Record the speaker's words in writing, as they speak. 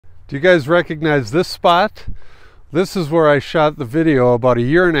Do you guys recognize this spot? This is where I shot the video about 1.5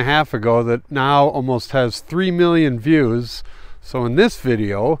 years ago that now almost has 3 million views. So in this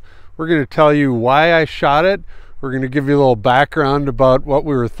video, we're going to tell you why I shot it. We're going to give you a little background about what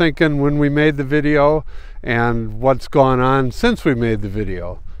we were thinking when we made the video and what's gone on since we made the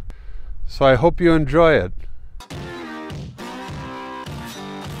video. So I hope you enjoy it.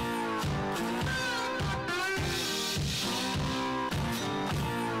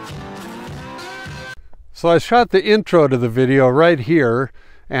 So I shot the intro to the video right here,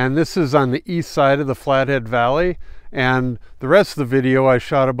 and this is on the east side of the Flathead Valley, and the rest of the video I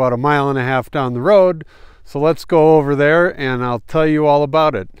shot about 1.5 miles down the road. So let's go over there and I'll tell you all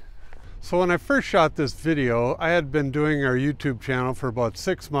about it. So when I first shot this video, I had been doing our YouTube channel for about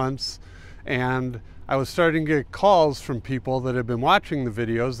 6 months, and I was starting to get calls from people that had been watching the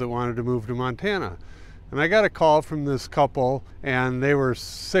videos that wanted to move to Montana. And I got a call from this couple, and they were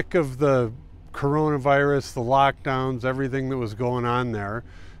sick of the coronavirus, the lockdowns, everything that was going on there,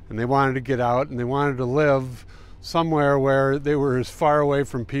 and they wanted to get out and they wanted to live somewhere where they were as far away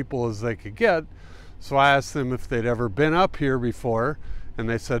from people as they could get. So I asked them if they'd ever been up here before, and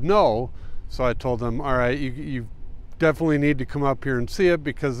they said no. So I told them, all right, you definitely need to come up here and see it,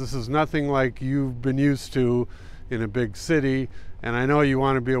 because this is nothing like you've been used to in a big city, and I know you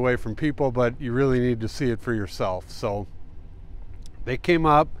want to be away from people, but you really need to see it for yourself. So they came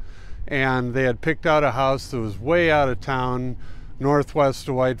up, and they had picked out a house that was way out of town, northwest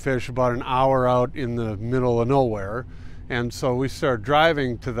of Whitefish, about an hour out in the middle of nowhere. And so we started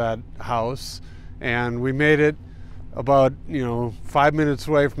driving to that house, and we made it about 5 minutes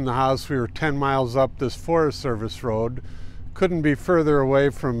away from the house. We were 10 miles up this Forest Service road, couldn't be further away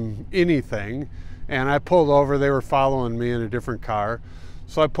from anything. And I pulled over. They were following me in a different car,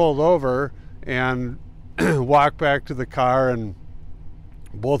 so I pulled over and walked back to the car, and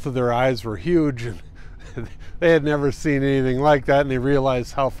both of their eyes were huge, and they had never seen anything like that, and they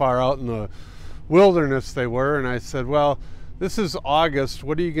realized how far out in the wilderness they were. And I said, well, this is August.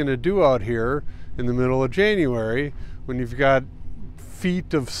 What are you going to do out here in the middle of January when you've got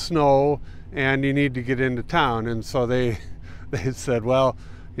feet of snow and you need to get into town? And so they said, well,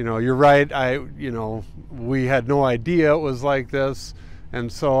 you're right. We had no idea it was like this. And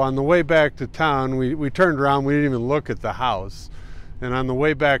so on the way back to town, we turned around. We didn't even look at the house. And on the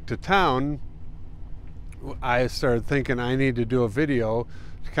way back to town, I started thinking I need to do a video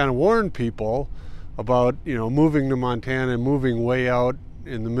to kind of warn people about, moving to Montana and moving way out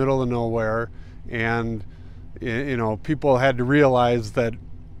in the middle of nowhere. And, people had to realize that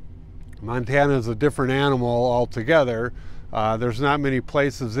Montana is a different animal altogether. There's not many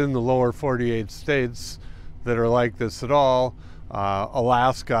places in the lower 48 states that are like this at all.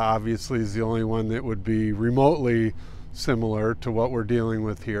 Alaska, obviously, is the only one that would be remotely similar to what we're dealing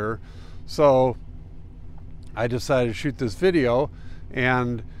with here. So I decided to shoot this video,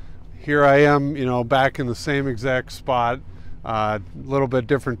 and here I am, back in the same exact spot. A little bit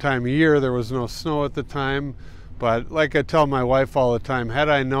different time of year. There was no snow at the time, but like I tell my wife all the time, had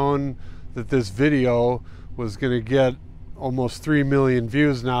I known that this video was going to get almost 3 million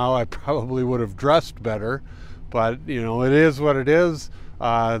views now, I probably would have dressed better. But it is what it is.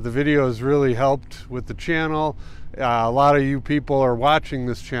 The video has really helped with the channel. A lot of you people are watching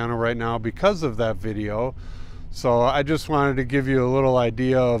this channel right now because of that video. So I just wanted to give you a little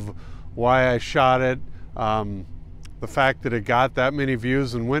idea of why I shot it. The fact that it got that many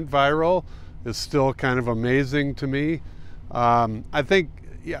views and went viral is still kind of amazing to me. I think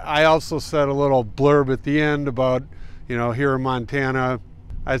I also said a little blurb at the end about, here in Montana.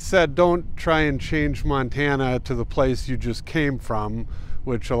 I said, don't try and change Montana to the place you just came from,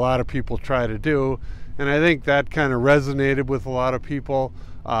 which a lot of people try to do. And I think that kind of resonated with a lot of people.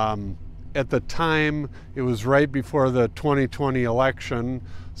 At the time, it was right before the 2020 election,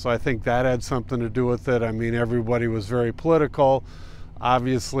 so I think that had something to do with it. I mean, everybody was very political.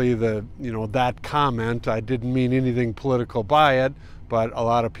 Obviously, that comment, I didn't mean anything political by it, but a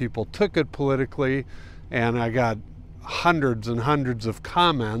lot of people took it politically, and I got hundreds and hundreds of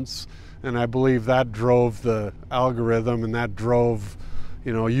comments, and I believe that drove the algorithm, and that drove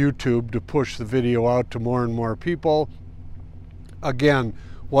YouTube to push the video out to more and more people. Again,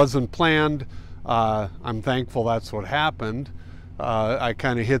 wasn't planned. I'm thankful that's what happened. I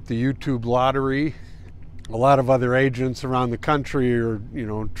kind of hit the YouTube lottery. A lot of other agents around the country are,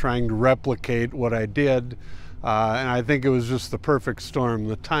 trying to replicate what I did. And I think it was just the perfect storm.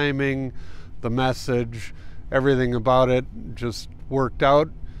 The timing, the message, everything about it just worked out.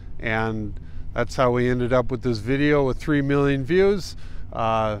 And that's how we ended up with this video with 3 million views.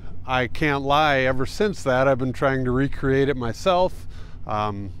 I can't lie, ever since that I've been trying to recreate it myself.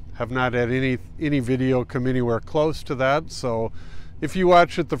 Have have not had any video come anywhere close to that. So if you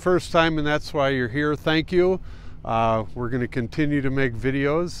watch it the first time and that's why you're here, thank you. We're going to continue to make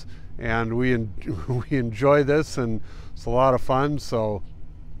videos, and we enjoy this, and it's a lot of fun. So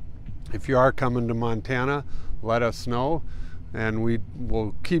if you are coming to Montana, let us know, and we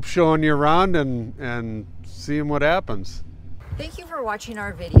will keep showing you around and seeing what happens. Thank you for watching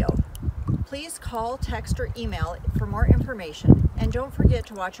our video. Please call, text, or email for more information, and don't forget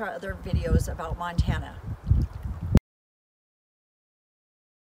to watch our other videos about Montana.